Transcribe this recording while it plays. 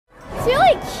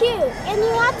cute, and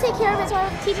you want to take care of it, so it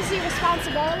teaches you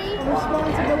responsibility.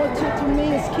 Responsibility to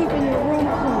me is keeping your room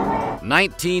clean.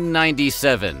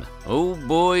 1997. Oh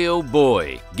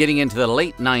boy, getting into the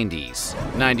late 90s.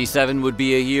 97 would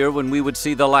be a year when we would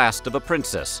see the last of a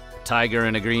princess, tiger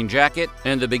in a green jacket,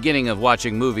 and the beginning of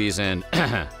watching movies and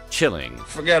chilling.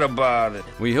 Forget about it.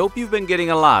 We hope you've been getting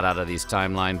a lot out of these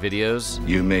timeline videos.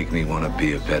 You make me want to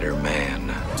be a better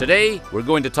man. Today, we're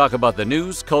going to talk about the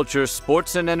news, culture,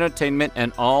 sports, and entertainment,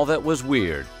 and all that was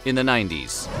weird in the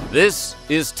 90s. This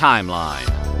is Timeline.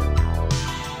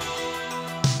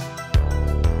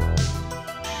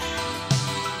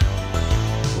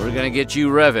 We're gonna get you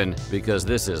revving because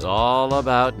this is all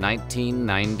about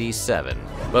 1997.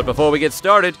 But before we get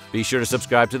started, be sure to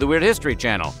subscribe to the Weird History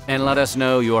channel and let us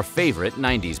know your favorite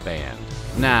 90s band.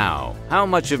 Now, how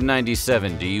much of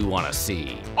 97 do you want to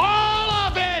see? All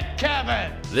of it,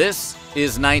 Kevin! This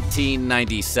is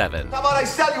 1997. How about I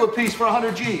sell you a piece for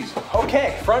 100 G's?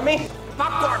 Okay, front me.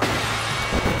 Popcorn!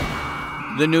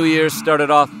 The new year started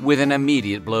off with an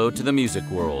immediate blow to the music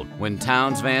world when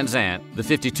Townes Van Zandt, the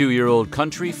 52-year-old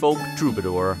country folk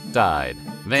troubadour, died.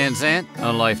 Van Zandt,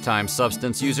 a lifetime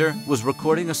substance user, was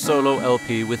recording a solo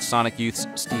LP with Sonic Youth's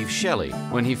Steve Shelley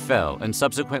when he fell and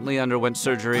subsequently underwent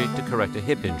surgery to correct a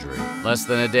hip injury. Less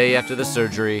than a day after the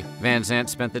surgery, Van Zandt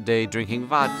spent the day drinking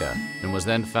vodka and was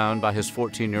then found by his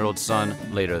 14-year-old son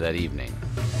later that evening.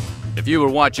 If you were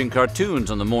watching cartoons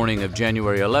on the morning of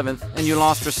January 11th and you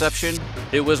lost reception,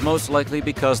 it was most likely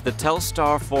because the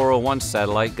Telstar 401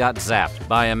 satellite got zapped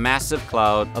by a massive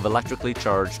cloud of electrically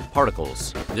charged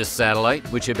particles. This satellite,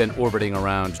 which had been orbiting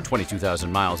around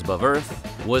 22,000 miles above Earth,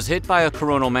 was hit by a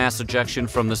coronal mass ejection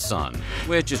from the sun,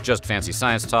 which is just fancy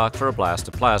science talk for a blast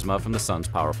of plasma from the sun's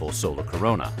powerful solar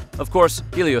corona. Of course,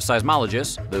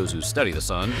 helioseismologists, those who study the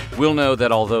sun, will know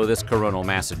that although this coronal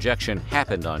mass ejection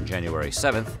happened on January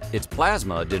 7th, its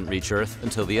plasma didn't reach Earth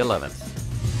until the 11th.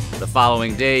 The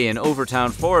following day in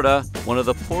Overtown, Florida, one of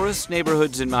the poorest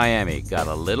neighborhoods in Miami got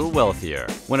a little wealthier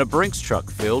when a Brinks truck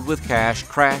filled with cash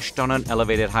crashed on an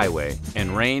elevated highway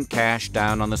and rained cash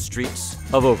down on the streets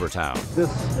of Overtown.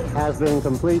 This has been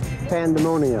complete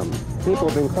pandemonium. People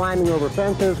have been climbing over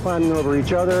fences, climbing over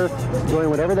each other, doing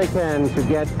whatever they can to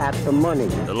get at the money.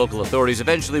 The local authorities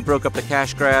eventually broke up the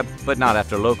cash grab, but not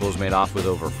after locals made off with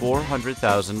over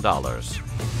 $400,000.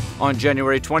 On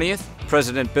January 20th,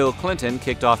 President Bill Clinton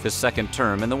kicked off his second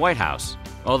term in the White House,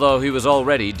 although he was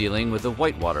already dealing with the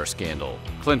Whitewater scandal.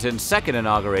 Clinton's second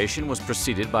inauguration was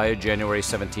preceded by a January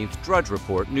 17th Drudge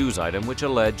Report news item which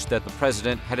alleged that the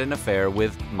president had an affair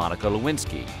with Monica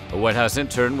Lewinsky, a White House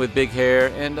intern with big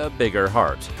hair and a bigger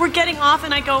heart. We're getting off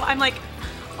and I'm like,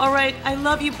 all right, I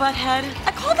love you, butthead.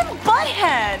 I called him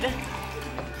butthead.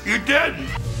 You did!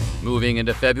 Moving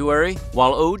into February,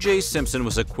 while O.J. Simpson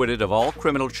was acquitted of all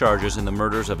criminal charges in the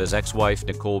murders of his ex-wife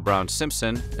Nicole Brown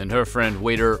Simpson and her friend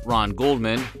waiter Ron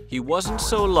Goldman, he wasn't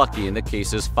so lucky in the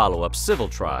case's follow-up civil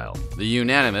trial. The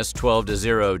unanimous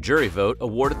 12-0 jury vote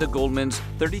awarded the Goldmans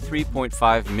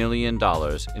 $33.5 million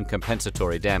in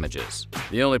compensatory damages.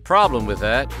 The only problem with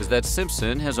that is that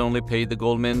Simpson has only paid the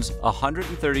Goldmans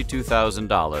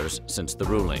 $132,000 since the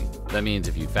ruling. That means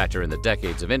if you factor in the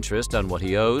decades of interest on what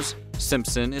he owes,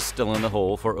 Simpson is still in the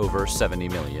hole for over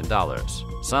 $70 million.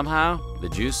 Somehow, the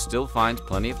Juice still finds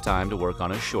plenty of time to work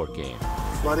on his short game.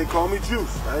 That's why they call me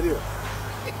Juice, right here.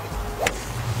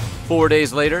 4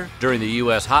 days later, during the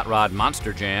U.S. Hot Rod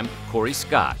Monster Jam, Corey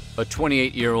Scott, a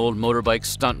 28-year-old motorbike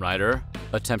stunt rider,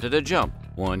 attempted a jump,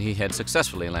 one he had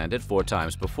successfully landed 4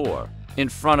 times before. In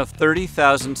front of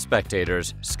 30,000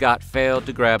 spectators, Scott failed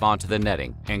to grab onto the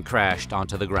netting and crashed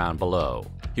onto the ground below.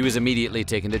 He was immediately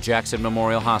taken to Jackson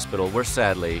Memorial Hospital where,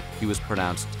 sadly, he was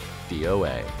pronounced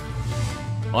DOA.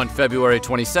 On February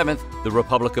 27th, the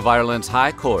Republic of Ireland's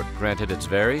High Court granted its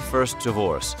very first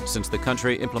divorce since the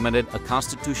country implemented a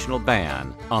constitutional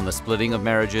ban on the splitting of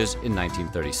marriages in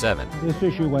 1937. This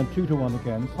issue went 2-1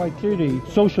 again. Quite clearly,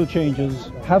 social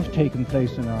changes have taken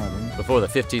place in Ireland. Before the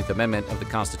 15th Amendment of the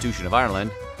Constitution of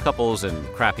Ireland, couples in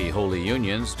crappy holy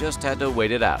unions just had to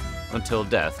wait it out until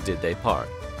death did they part.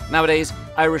 Nowadays,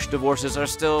 Irish divorces are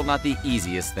still not the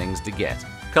easiest things to get.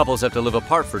 Couples have to live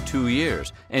apart for 2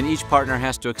 years, and each partner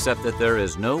has to accept that there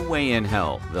is no way in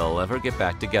hell they'll ever get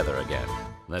back together again.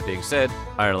 That being said,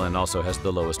 Ireland also has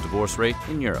the lowest divorce rate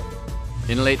in Europe.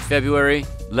 In late February,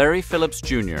 Larry Phillips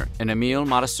Jr. and Emil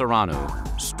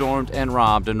Matasareanu stormed and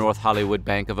robbed a North Hollywood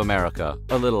Bank of America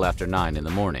a little after 9 in the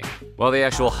morning. While the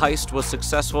actual heist was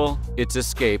successful, its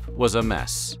escape was a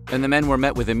mess, and the men were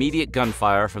met with immediate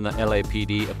gunfire from the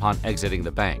LAPD upon exiting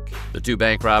the bank. The two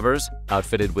bank robbers,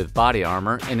 outfitted with body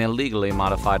armor and illegally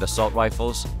modified assault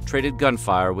rifles, traded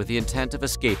gunfire with the intent of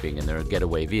escaping in their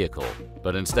getaway vehicle.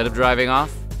 But instead of driving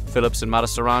off, Phillips and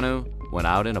Matasareanu went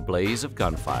out in a blaze of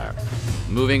gunfire.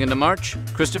 Moving into March,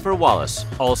 Christopher Wallace,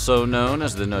 also known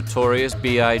as the Notorious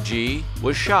B.I.G.,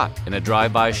 was shot in a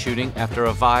drive-by shooting after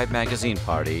a Vibe magazine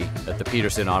party at the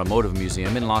Peterson Automotive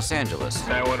Museum in Los Angeles.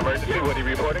 911 emergency, what are you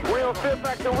reporting? We on 5th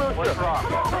back to Wilshire.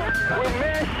 We're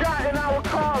man shot in our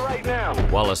car right now.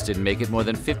 Wallace didn't make it more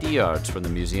than 50 yards from the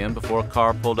museum before a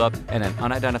car pulled up and an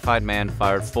unidentified man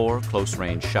fired 4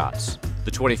 close-range shots. The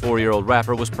 24-year-old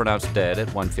rapper was pronounced dead at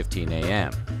 1:15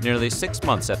 a.m., nearly 6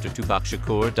 months after Tupac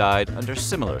Shakur died under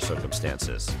similar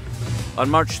circumstances. On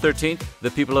March 13th,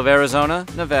 the people of Arizona,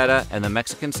 Nevada, and the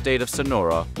Mexican state of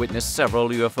Sonora witnessed several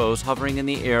UFOs hovering in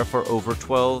the air for over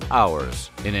 12 hours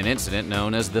in an incident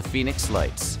known as the Phoenix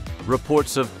Lights.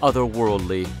 Reports of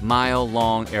otherworldly,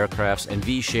 mile-long aircrafts and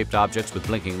V-shaped objects with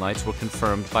blinking lights were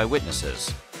confirmed by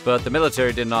witnesses. But the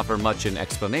military didn't offer much in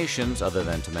explanations other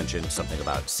than to mention something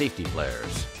about safety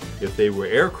flares. If they were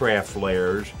aircraft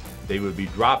flares, they would be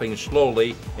dropping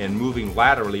slowly and moving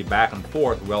laterally back and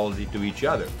forth relative to each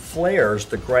other. Flares,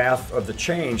 the graph of the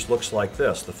change looks like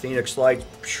this. The Phoenix Lights,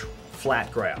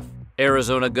 flat graph.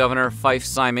 Arizona Governor Fife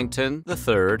Symington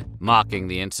III, mocking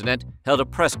the incident, held a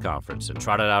press conference and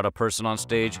trotted out a person on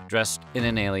stage dressed in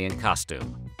an alien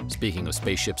costume. Speaking of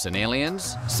spaceships and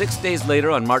aliens, 6 days later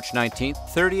on March 19th,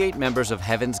 38 members of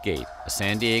Heaven's Gate, a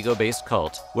San Diego-based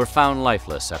cult, were found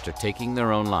lifeless after taking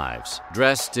their own lives.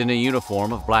 Dressed in a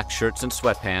uniform of black shirts and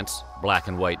sweatpants, black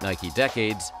and white Nike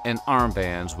Decades, and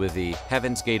armbands with the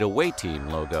Heaven's Gate Away Team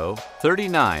logo,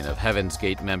 39 of Heaven's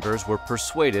Gate members were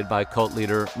persuaded by cult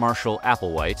leader Marshall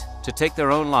Applewhite to take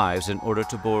their own lives in order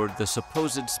to board the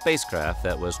supposed spacecraft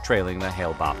that was trailing the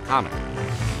Hale-Bopp comet.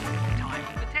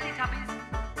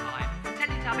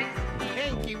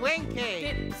 Winky,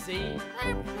 winky. Dipsy.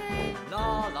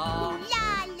 La la.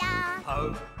 La la.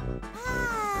 Po.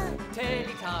 Oh.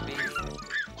 Teletubbies.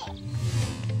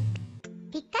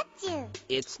 Pikachu.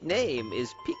 Its name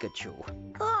is Pikachu.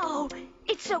 Oh,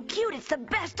 it's so cute. It's the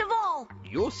best of all.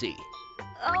 You'll see.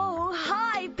 Oh,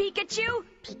 hi, Pikachu.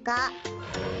 Pika.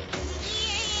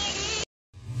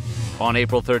 On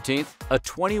April 13th, a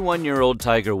 21-year-old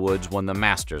Tiger Woods won the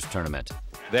Masters tournament.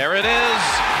 There it is,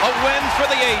 a win for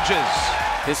the ages.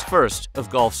 His first of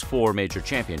golf's 4 major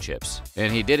championships,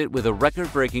 and he did it with a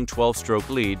record-breaking 12-stroke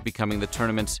lead, becoming the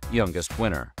tournament's youngest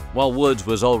winner. While Woods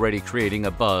was already creating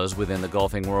a buzz within the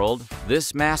golfing world,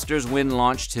 this Masters win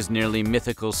launched his nearly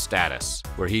mythical status,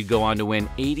 where he'd go on to win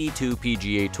 82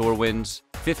 PGA Tour wins,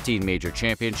 15 major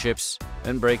championships,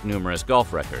 and break numerous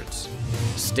golf records.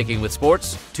 Sticking with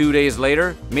sports, 2 days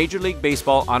later, Major League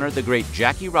Baseball honored the great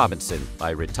Jackie Robinson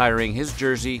by retiring his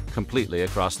jersey completely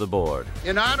across the board.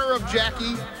 In honor of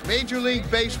Jackie, Major League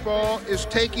Baseball is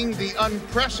taking the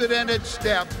unprecedented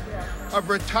step of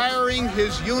retiring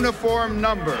his uniform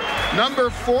number. Number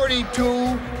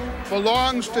 42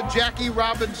 belongs to Jackie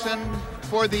Robinson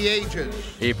for the ages.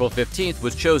 April 15th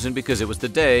was chosen because it was the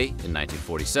day, in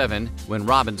 1947, when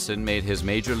Robinson made his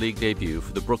Major League debut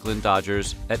for the Brooklyn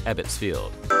Dodgers at Ebbets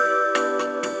Field.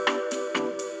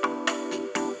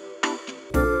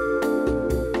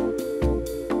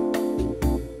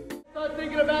 Start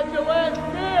thinking about your last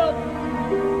meal.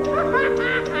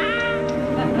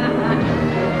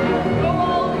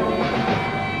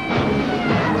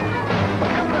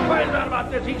 I'm find out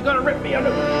about this. He's gonna rip me a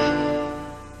new.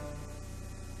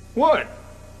 What?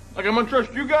 Like I'm gonna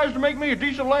trust you guys to make me a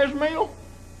decent last meal?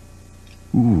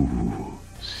 Ooh,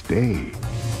 stay.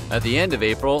 At the end of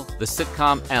April, the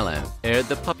sitcom Ellen aired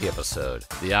the puppy episode,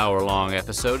 the hour-long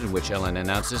episode in which Ellen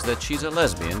announces that she's a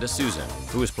lesbian to Susan,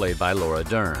 who is played by Laura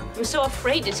Dern. I'm so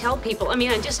afraid to tell people.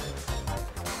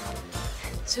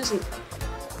 Susan,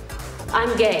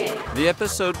 I'm gay. The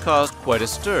episode caused quite a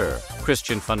stir.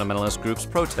 Christian fundamentalist groups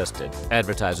protested.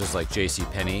 Advertisers like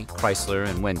JCPenney, Chrysler,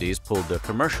 and Wendy's pulled their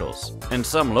commercials. And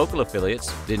some local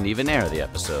affiliates didn't even air the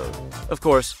episode. Of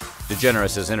course,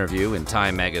 DeGeneres' interview in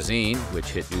Time magazine, which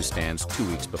hit newsstands 2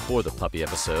 weeks before the puppy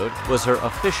episode, was her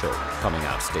official coming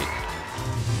out statement.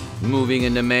 Moving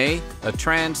into May, a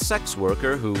trans sex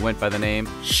worker who went by the name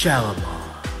Shalimar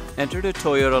entered a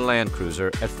Toyota Land Cruiser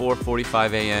at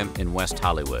 4:45 a.m. in West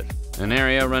Hollywood, an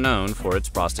area renowned for its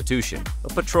prostitution. A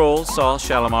patrol saw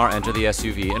Shalimar enter the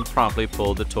SUV and promptly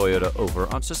pulled the Toyota over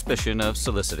on suspicion of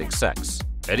soliciting sex.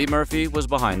 Eddie Murphy was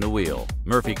behind the wheel.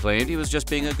 Murphy claimed he was just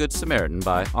being a good Samaritan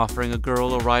by offering a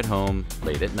girl a ride home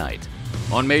late at night.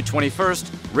 On May 21st,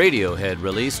 Radiohead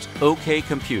released OK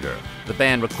Computer. The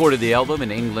band recorded the album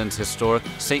in England's historic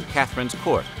St. Catherine's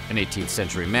Court, an 18th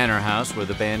century manor house where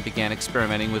the band began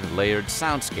experimenting with layered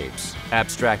soundscapes,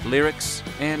 abstract lyrics,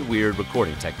 and weird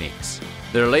recording techniques.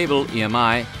 Their label,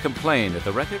 EMI, complained that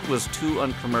the record was too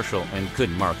uncommercial and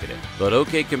couldn't market it. But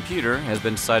OK Computer has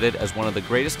been cited as one of the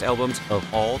greatest albums of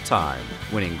all time,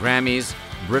 winning Grammys,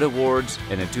 Brit Awards,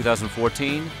 and in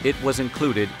 2014, it was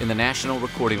included in the National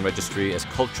Recording Registry as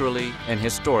culturally and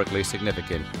historically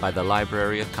significant by the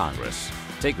Library of Congress.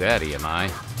 Take that,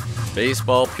 EMI.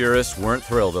 Baseball purists weren't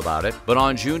thrilled about it, but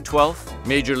on June 12th,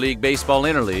 Major League Baseball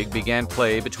Interleague began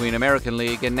play between American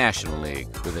League and National League,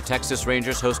 with the Texas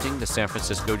Rangers hosting the San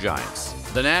Francisco Giants.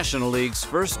 The National League's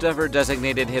first ever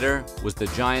designated hitter was the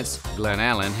Giants'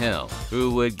 Glenallen Hill,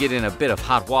 who would get in a bit of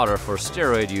hot water for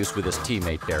steroid use with his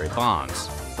teammate Barry Bonds.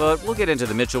 But we'll get into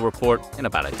the Mitchell Report in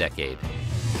about a decade.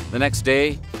 The next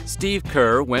day, Steve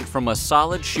Kerr went from a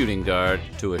solid shooting guard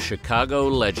to a Chicago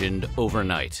legend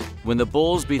overnight when the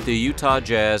Bulls beat the Utah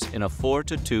Jazz in a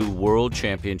 4-2 World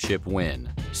Championship win.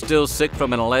 Still sick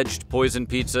from an alleged poison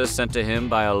pizza sent to him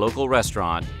by a local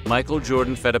restaurant, Michael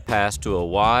Jordan fed a pass to a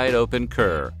wide-open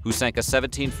Kerr, who sank a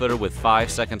 17-footer with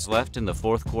 5 seconds left in the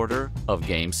fourth quarter of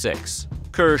Game 6.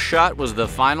 Kerr's shot was the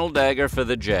final dagger for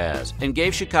the Jazz and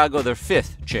gave Chicago their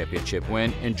 5th championship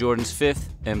win and Jordan's 5th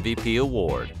MVP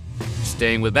award.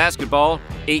 Staying with basketball,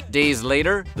 8 days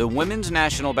later, the Women's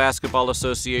National Basketball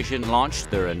Association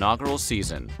launched their inaugural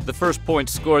season. The first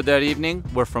points scored that evening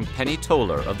were from Penny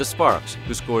Toller of the Sparks,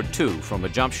 who scored 2 from a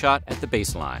jump shot at the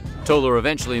baseline. Toller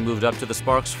eventually moved up to the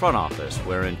Sparks front office,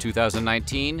 where in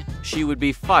 2019, she would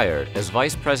be fired as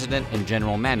vice president and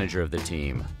general manager of the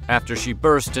team, after she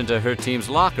burst into her team's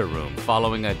locker room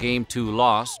following a Game 2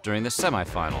 loss during the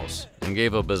semifinals, and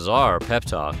gave a bizarre pep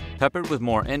talk, peppered with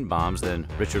more N-bombs than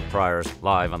Richard Pryor's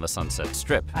Live on the Sunset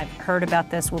Strip. I've heard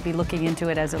about this. We'll be looking into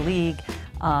it as a league.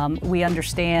 We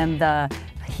understand the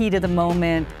heat of the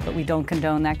moment, but we don't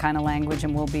condone that kind of language,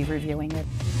 and we'll be reviewing it.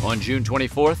 On June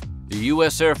 24th, the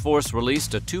U.S. Air Force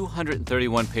released a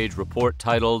 231-page report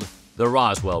titled The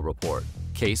Roswell Report,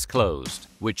 Case Closed,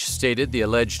 which stated the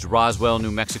alleged Roswell,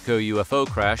 New Mexico UFO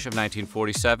crash of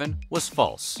 1947 was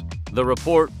false. The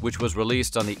report, which was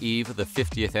released on the eve of the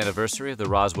 50th anniversary of the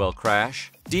Roswell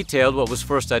crash, detailed what was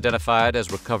first identified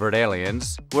as recovered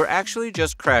aliens were actually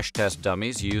just crash test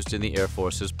dummies used in the Air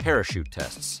Force's parachute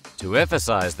tests. To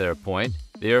emphasize their point,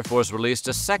 the Air Force released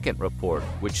a second report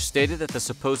which stated that the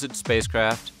supposed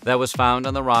spacecraft that was found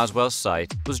on the Roswell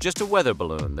site was just a weather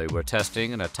balloon they were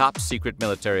testing in a top-secret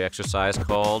military exercise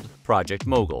called Project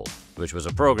Mogul, which was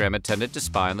a program intended to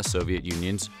spy on the Soviet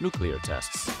Union's nuclear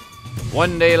tests.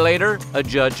 1 day later, a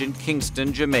judge in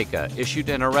Kingston, Jamaica, issued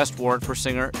an arrest warrant for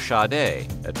singer Sade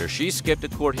after she skipped a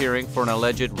court hearing for an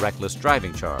alleged reckless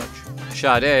driving charge.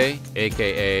 Sade,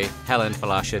 aka Helen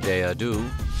Felicia de Adu,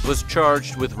 was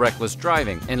charged with reckless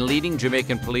driving and leading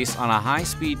Jamaican police on a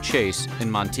high-speed chase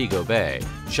in Montego Bay.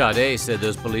 Sade said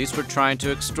those police were trying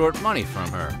to extort money from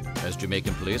her, as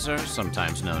Jamaican police are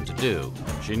sometimes known to do.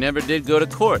 She never did go to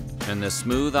court, and the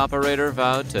smooth operator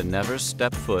vowed to never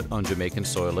step foot on Jamaican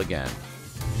soil again.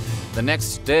 The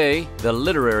next day, the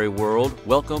literary world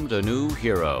welcomed a new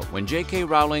hero when J.K.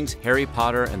 Rowling's Harry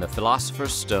Potter and the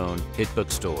Philosopher's Stone hit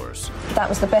bookstores. That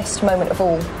was the best moment of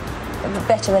all.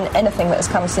 Better than anything that has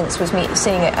come since was me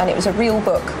seeing it, and it was a real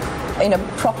book in a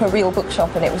proper real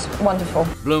bookshop, and it was wonderful.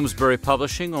 Bloomsbury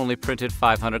Publishing only printed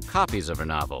 500 copies of her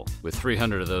novel, with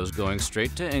 300 of those going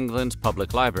straight to England's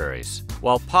public libraries.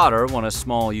 While Potter won a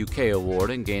small UK award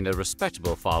and gained a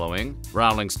respectable following,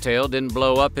 Rowling's tale didn't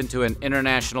blow up into an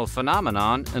international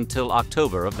phenomenon until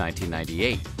October of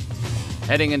 1998.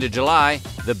 Heading into July,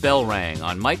 the bell rang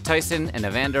on Mike Tyson and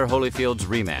Evander Holyfield's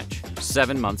rematch,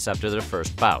 7 months after their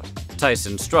first bout.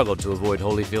 Tyson struggled to avoid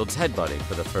Holyfield's headbutting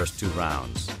for the first 2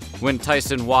 rounds. When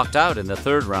Tyson walked out in the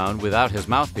 3rd round without his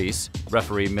mouthpiece,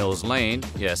 referee Mills Lane,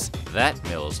 yes, that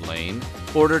Mills Lane,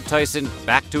 ordered Tyson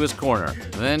back to his corner.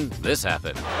 Then this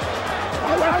happened. What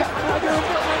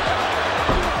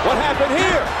happened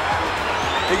here?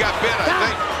 He got bit, I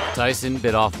think. Tyson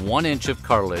bit off 1 inch of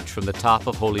cartilage from the top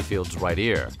of Holyfield's right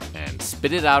ear and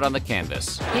spit it out on the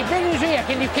canvas. He bit his ear.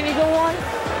 Can you go on?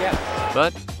 Yeah.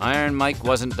 But Iron Mike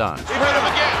wasn't done. He bit him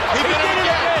again. He bit him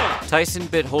again. Tyson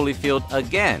bit Holyfield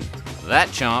again. That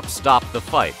chomp stopped the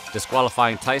fight,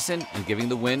 disqualifying Tyson and giving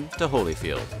the win to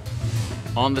Holyfield.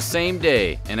 On the same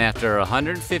day, and after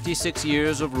 156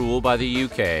 years of rule by the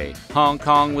UK, Hong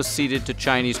Kong was ceded to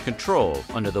Chinese control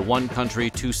under the one country,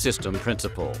 two system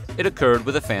principle. It occurred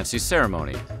with a fancy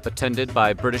ceremony, attended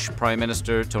by British Prime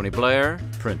Minister Tony Blair,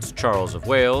 Prince Charles of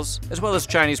Wales, as well as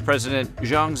Chinese President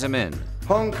Jiang Zemin.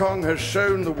 Hong Kong has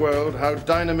shown the world how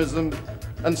dynamism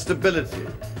and stability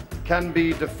can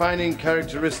be defining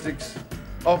characteristics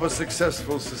of a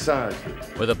successful society.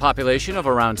 With a population of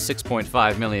around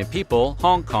 6.5 million people,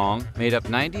 Hong Kong made up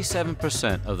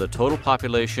 97% of the total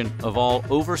population of all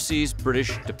overseas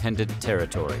British dependent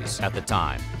territories at the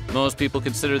time. Most people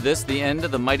consider this the end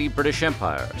of the mighty British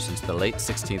Empire since the late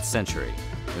 16th century.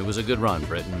 It was a good run,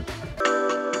 Britain.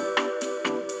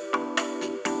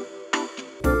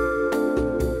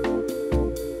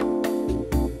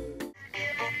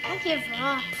 Don't give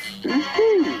up.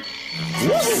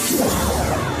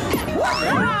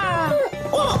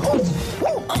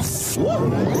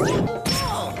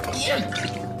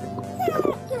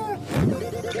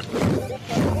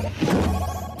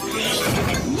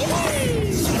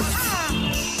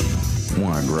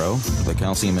 Want to grow? The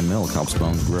calcium in milk helps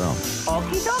bones grow.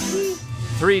 Okie dokie.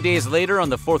 3 days later, on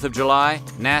the 4th of July,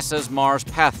 NASA's Mars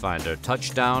Pathfinder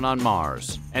touched down on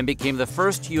Mars and became the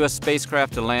first U.S.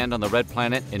 spacecraft to land on the red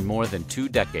planet in more than 2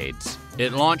 decades.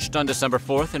 It launched on December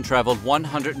 4th and traveled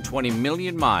 120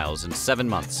 million miles in 7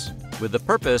 months, with the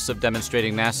purpose of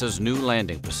demonstrating NASA's new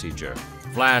landing procedure.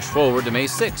 Flash forward to May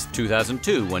 6,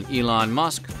 2002, when Elon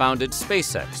Musk founded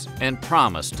SpaceX and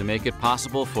promised to make it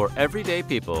possible for everyday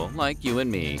people like you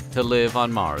and me to live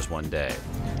on Mars one day.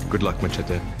 Good luck,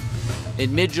 Machete.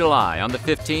 In mid-July, on the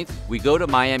 15th, we go to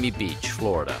Miami Beach,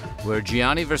 Florida, where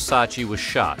Gianni Versace was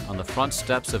shot on the front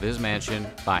steps of his mansion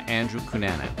by Andrew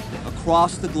Cunanan.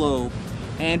 Across the globe,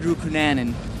 Andrew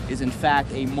Cunanan is in fact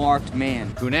a marked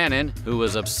man. Cunanan, who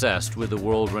was obsessed with the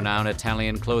world-renowned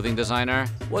Italian clothing designer,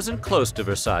 wasn't close to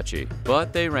Versace,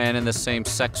 but they ran in the same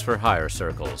sex-for-hire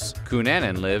circles.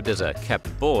 Cunanan lived as a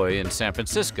kept boy in San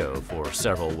Francisco for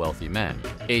several wealthy men.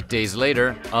 8 days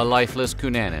later, a lifeless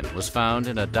Cunanan was found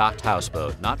in a docked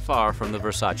houseboat not far from the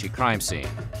Versace crime scene.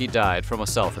 He died from a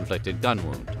self-inflicted gun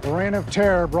wound. The reign of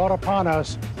terror brought upon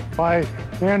us by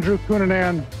Andrew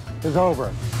Cunanan is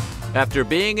over. After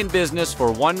being in business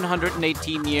for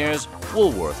 118 years,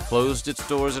 Woolworth closed its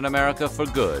doors in America for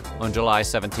good on July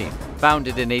 17.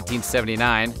 Founded in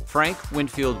 1879, Frank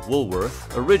Winfield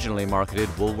Woolworth originally marketed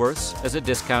Woolworths as a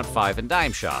discount 5 and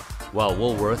dime shop. While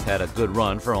Woolworth had a good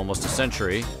run for almost a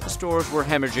century, the stores were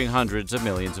hemorrhaging hundreds of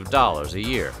millions of dollars a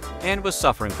year and was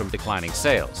suffering from declining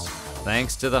sales,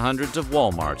 thanks to the hundreds of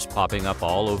Walmarts popping up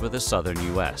all over the southern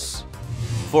U.S.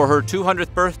 For her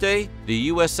 200th birthday, the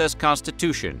USS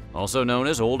Constitution, also known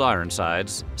as Old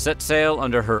Ironsides, set sail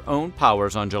under her own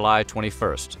powers on July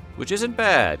 21st, which isn't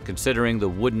bad considering the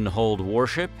wooden-hulled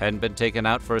warship hadn't been taken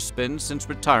out for a spin since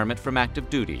retirement from active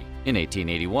duty in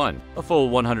 1881, a full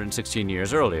 116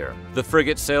 years earlier. The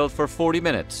frigate sailed for 40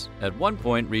 minutes, at one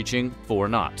point reaching 4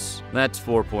 knots. That's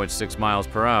 4.6 miles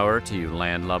per hour to you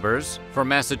landlubbers, from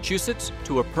Massachusetts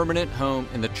to a permanent home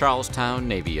in the Charlestown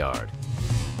Navy Yard.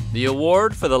 The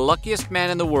award for the luckiest man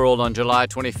in the world on July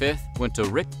 25th went to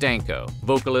Rick Danko,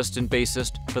 vocalist and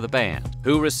bassist for the band,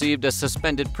 who received a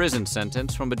suspended prison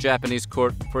sentence from a Japanese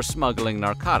court for smuggling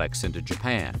narcotics into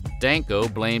Japan. Danko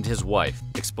blamed his wife,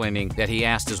 explaining that he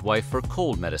asked his wife for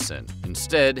cold medicine.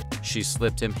 Instead, she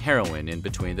slipped him heroin in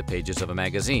between the pages of a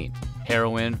magazine.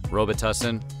 Heroin,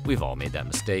 Robitussin, we've all made that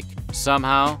mistake.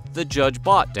 Somehow, the judge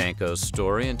bought Danko's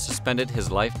story and suspended his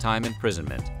lifetime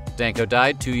imprisonment. Danko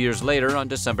died 2 years later on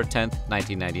December 10,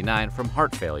 1999 from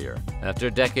heart failure after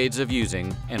decades of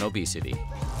using and obesity.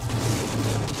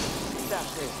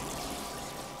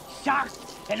 Shocked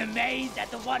and amazed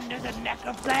at the wonders of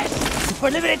necroplex? For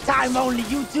a limited time only,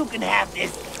 you too can have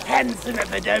this handsome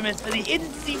epidermis for the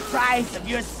instant price of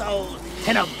your soul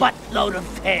and a buttload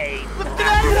of pain.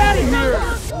 Get out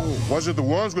of here! Was it the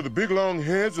ones with the big long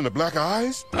heads and the black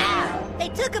eyes? They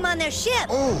took him on their ship.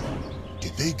 Oh.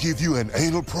 Did they give you an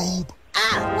anal probe?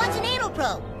 Ah, what's an anal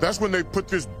probe? That's when they put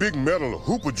this big metal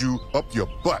hoopajou up your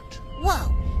butt.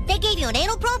 Whoa, they gave you an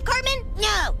anal probe, Cartman?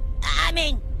 No, I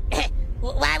mean,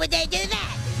 why would they do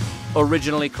that?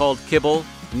 Originally called Kibble,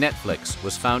 Netflix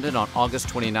was founded on August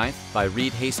 29th by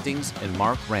Reed Hastings and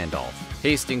Mark Randolph.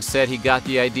 Hastings said he got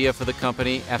the idea for the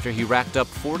company after he racked up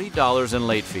 $40 in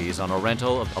late fees on a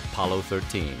rental of Apollo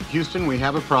 13. Houston, we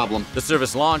have a problem. The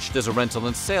service launched as a rental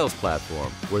and sales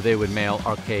platform where they would mail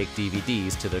archaic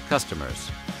DVDs to their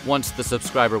customers. Once the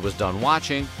subscriber was done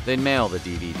watching, they'd mail the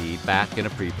DVD back in a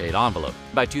prepaid envelope.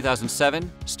 By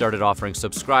 2007, started offering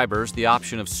subscribers the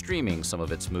option of streaming some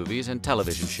of its movies and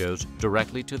television shows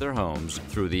directly to their homes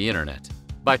through the internet.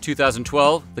 By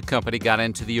 2012, the company got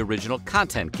into the original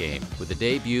content game with the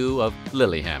debut of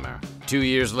Lilyhammer. 2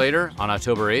 years later, on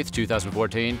October 8,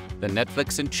 2014, the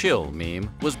Netflix and chill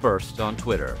meme was birthed on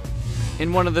Twitter.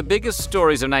 In one of the biggest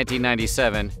stories of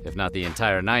 1997, if not the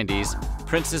entire 90s,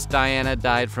 Princess Diana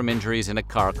died from injuries in a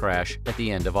car crash at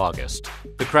the end of August.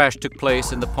 The crash took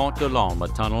place in the Pont de l'Alma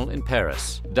tunnel in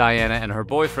Paris. Diana and her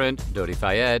boyfriend, Dodi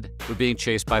Fayed, were being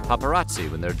chased by paparazzi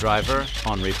when their driver,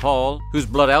 Henri Paul, whose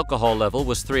blood alcohol level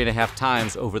was 3.5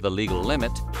 times over the legal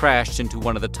limit, crashed into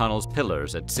one of the tunnel's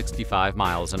pillars at 65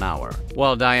 miles an hour.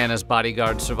 While Diana's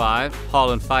bodyguard survived,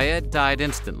 Paul and Fayed died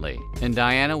instantly, and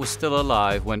Diana was still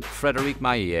alive when Frédéric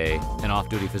Maillet, an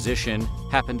off-duty physician,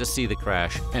 happened to see the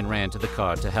crash and ran to the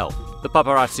car to help. The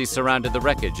paparazzi surrounded the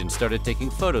wreckage and started taking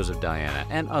photos of Diana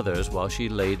and others while she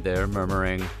laid there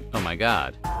murmuring, "Oh my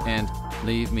God," and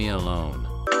 "Leave me alone."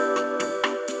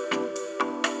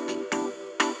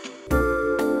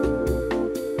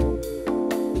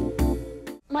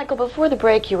 Michael, before the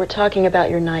break, you were talking about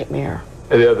your nightmare.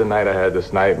 The other night I had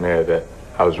this nightmare that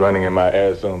I was running in my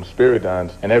Arizona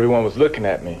Spiridons and everyone was looking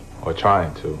at me, or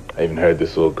trying to. I even heard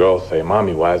this little girl say,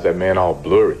 "Mommy, why is that man all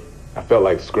blurry?" I felt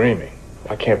like screaming.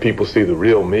 Why can't people see the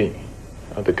real me?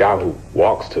 The guy who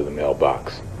walks to the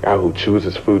mailbox. The guy who chews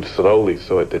his food slowly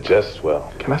so it digests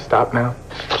well. Can I stop now?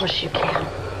 Of course you can.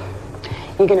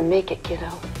 You're gonna make it,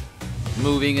 kiddo.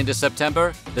 Moving into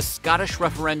September, the Scottish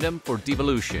referendum for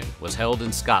devolution was held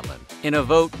in Scotland, in a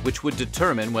vote which would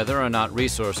determine whether or not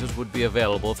resources would be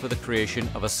available for the creation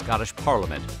of a Scottish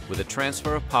parliament with a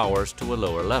transfer of powers to a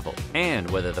lower level,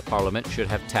 and whether the parliament should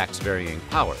have tax-varying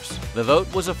powers. The vote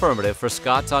was affirmative for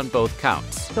Scots on both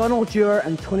counts. Donald Dewar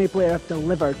and Tony Blair have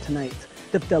delivered tonight.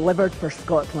 They've delivered for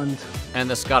Scotland. And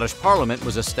the Scottish Parliament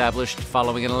was established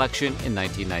following an election in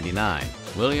 1999.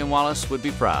 William Wallace would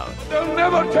be proud. They'll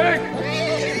never take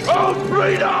our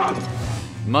freedom!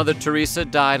 Mother Teresa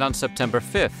died on September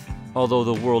 5th, although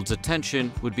the world's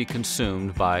attention would be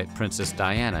consumed by Princess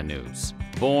Diana news.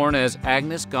 Born as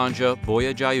Agnes Ganja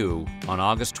Boyajayu on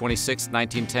August 26,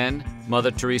 1910,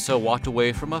 Mother Teresa walked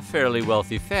away from a fairly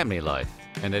wealthy family life,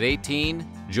 and at 18,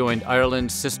 joined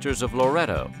Ireland's Sisters of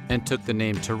Loreto and took the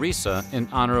name Teresa in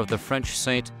honor of the French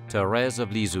saint Thérèse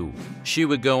of Lisieux. She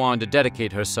would go on to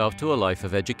dedicate herself to a life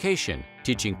of education,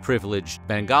 teaching privileged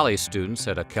Bengali students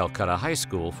at a Calcutta high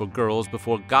school for girls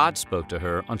before God spoke to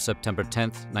her on September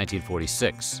 10,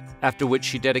 1946, after which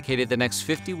she dedicated the next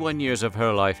 51 years of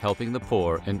her life helping the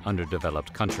poor in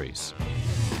underdeveloped countries.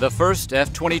 The first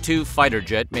F-22 fighter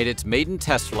jet made its maiden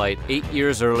test flight 8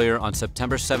 years earlier on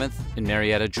September 7th in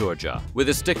Marietta, Georgia. With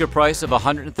a sticker price of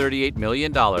 $138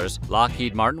 million,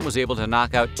 Lockheed Martin was able to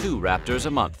knock out 2 Raptors a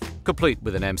month, complete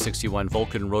with an M61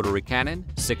 Vulcan rotary cannon,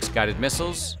 6 guided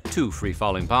missiles, 2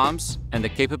 free-falling bombs, and the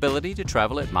capability to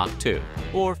travel at Mach 2,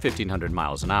 or 1,500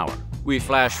 miles an hour. We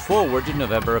flash forward to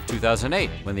November of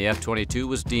 2008, when the F-22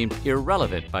 was deemed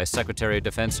irrelevant by Secretary of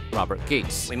Defense Robert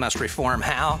Gates. We must reform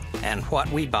how and what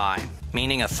we buy,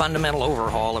 meaning a fundamental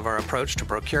overhaul of our approach to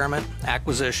procurement,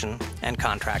 acquisition, and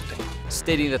contracting.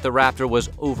 Stating that the Raptor was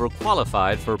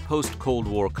overqualified for post-Cold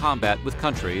War combat with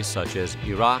countries such as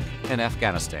Iraq and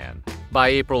Afghanistan. By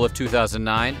April of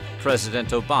 2009, President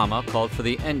Obama called for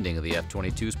the ending of the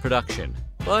F-22's production,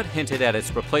 but hinted at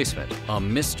its replacement, a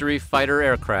mystery fighter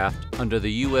aircraft under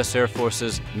the U.S. Air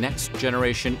Force's Next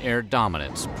Generation Air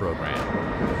Dominance program.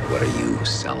 What are you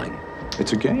selling?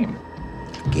 It's a game.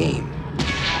 A game?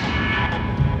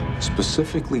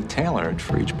 Specifically tailored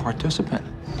for each participant.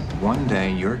 One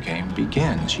day, your game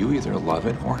begins. You either love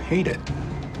it or hate it.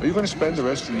 Are you going to spend the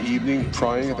rest of the evening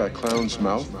prying at that clown's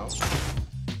mouth?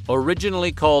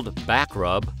 Originally called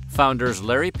Backrub, founders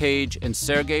Larry Page and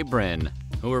Sergey Brin,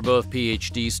 who were both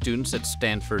PhD students at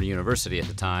Stanford University at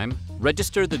the time,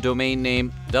 registered the domain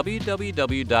name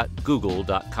www.google.com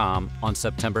on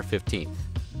September 15th.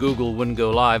 Google wouldn't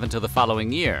go live until the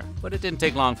following year, but it didn't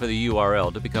take long for the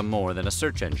URL to become more than a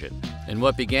search engine. In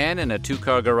what began in a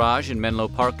 2-car garage in Menlo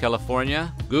Park,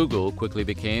 California, Google quickly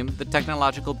became the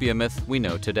technological behemoth we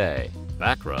know today.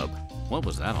 Backrub? What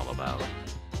was that all about?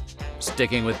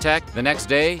 Sticking with tech, the next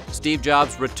day, Steve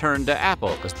Jobs returned to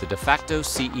Apple as the de facto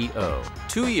CEO,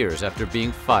 2 years after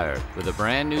being fired, with a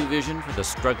brand new vision for the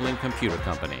struggling computer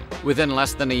company. Within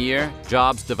less than a year,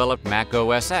 Jobs developed Mac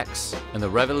OS X and the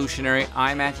revolutionary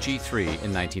iMac G3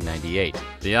 in 1998.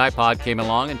 The iPod came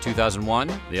along in 2001,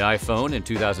 the iPhone in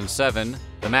 2007,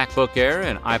 the MacBook Air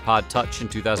and iPod Touch in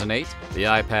 2008, the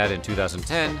iPad in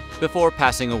 2010, before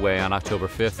passing away on October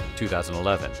 5th,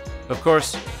 2011. Of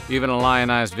course, even a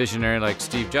lionized visionary like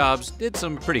Steve Jobs did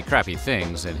some pretty crappy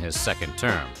things in his second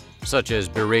term. such as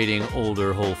berating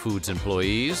older Whole Foods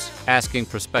employees, asking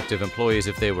prospective employees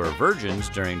if they were virgins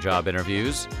during job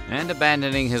interviews, and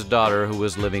abandoning his daughter who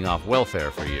was living off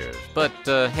welfare for years. But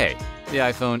hey, the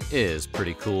iPhone is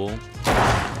pretty cool.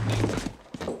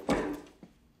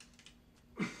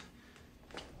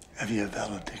 Have you a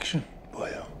valediction,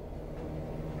 boyo?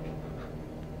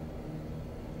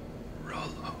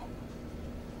 Rollo.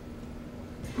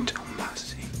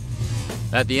 Tomasi.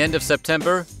 At the end of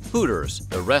September, Hooters,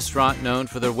 the restaurant known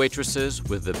for their waitresses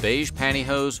with the beige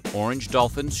pantyhose, orange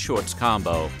dolphins shorts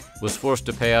combo, was forced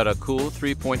to pay out a cool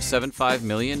 $3.75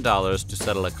 million to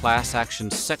settle a class-action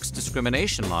sex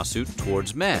discrimination lawsuit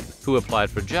towards men who applied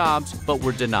for jobs but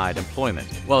were denied employment.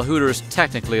 While Hooters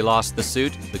technically lost the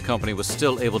suit, the company was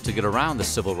still able to get around the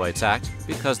Civil Rights Act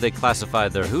because they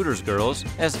classified their Hooters girls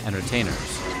as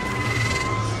entertainers.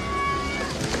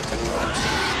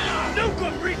 No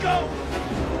good, Rico!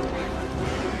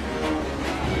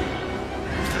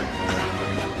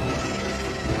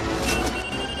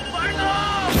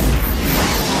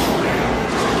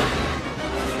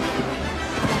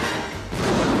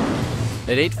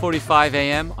 At 8:45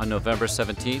 a.m. on November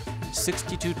 17th,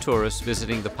 62 tourists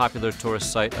visiting the popular tourist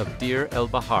site of Deir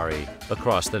el-Bahari,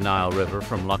 across the Nile River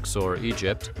from Luxor,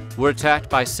 Egypt, were attacked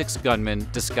by 6 gunmen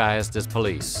disguised as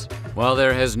police. While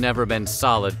there has never been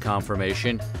solid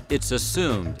confirmation, it's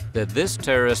assumed that this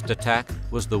terrorist attack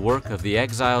was the work of the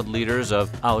exiled leaders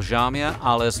of Al-Jamia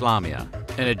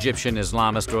al-Islamiyah, an Egyptian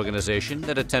Islamist organization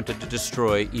that attempted to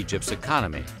destroy Egypt's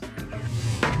economy.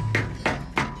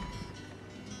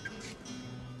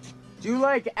 Do you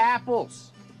like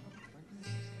apples?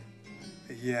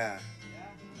 Yeah.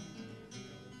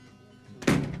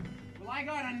 Well, I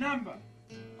got a number.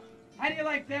 How do you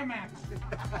like them apples?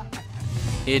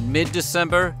 In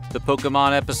mid-December, the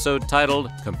Pokemon episode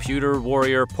titled Computer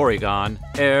Warrior Porygon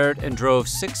aired and drove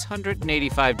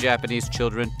 685 Japanese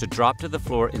children to drop to the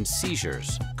floor in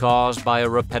seizures caused by a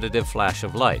repetitive flash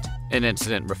of light, an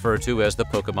incident referred to as the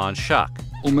Pokemon shock.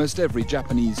 Almost every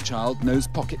Japanese child knows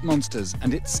Pocket Monsters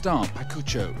and its star,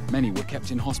 Pakucho. Many were kept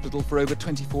in hospital for over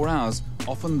 24 hours.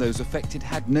 Often those affected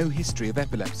had no history of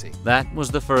epilepsy. That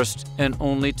was the first and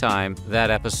only time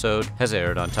that episode has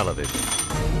aired on television.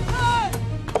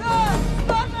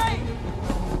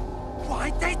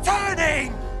 Why aren't they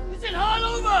turning? Is it hard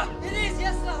over? It is,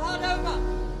 yes, sir, hard over.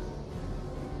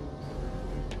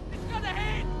 It's got a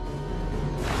head.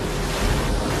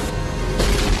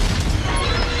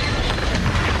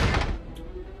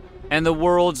 And the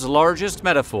world's largest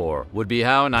metaphor would be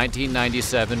how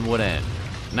 1997 would end.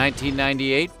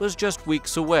 1998 was just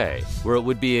weeks away, where it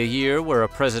would be a year where a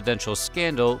presidential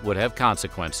scandal would have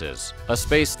consequences. A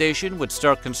space station would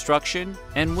start construction,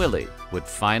 and Willie would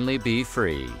finally be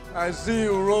free. I see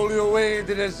you roll your way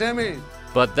into the semi.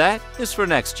 But that is for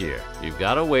next year. You've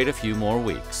got to wait a few more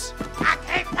weeks. I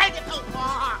can't take it too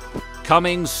far.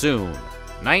 Coming soon,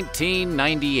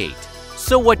 1998.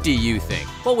 So what do you think?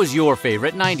 What was your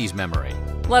favorite 90s memory?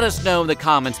 Let us know in the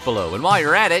comments below, and while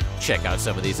you're at it, check out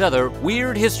some of these other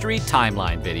Weird History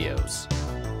Timeline videos.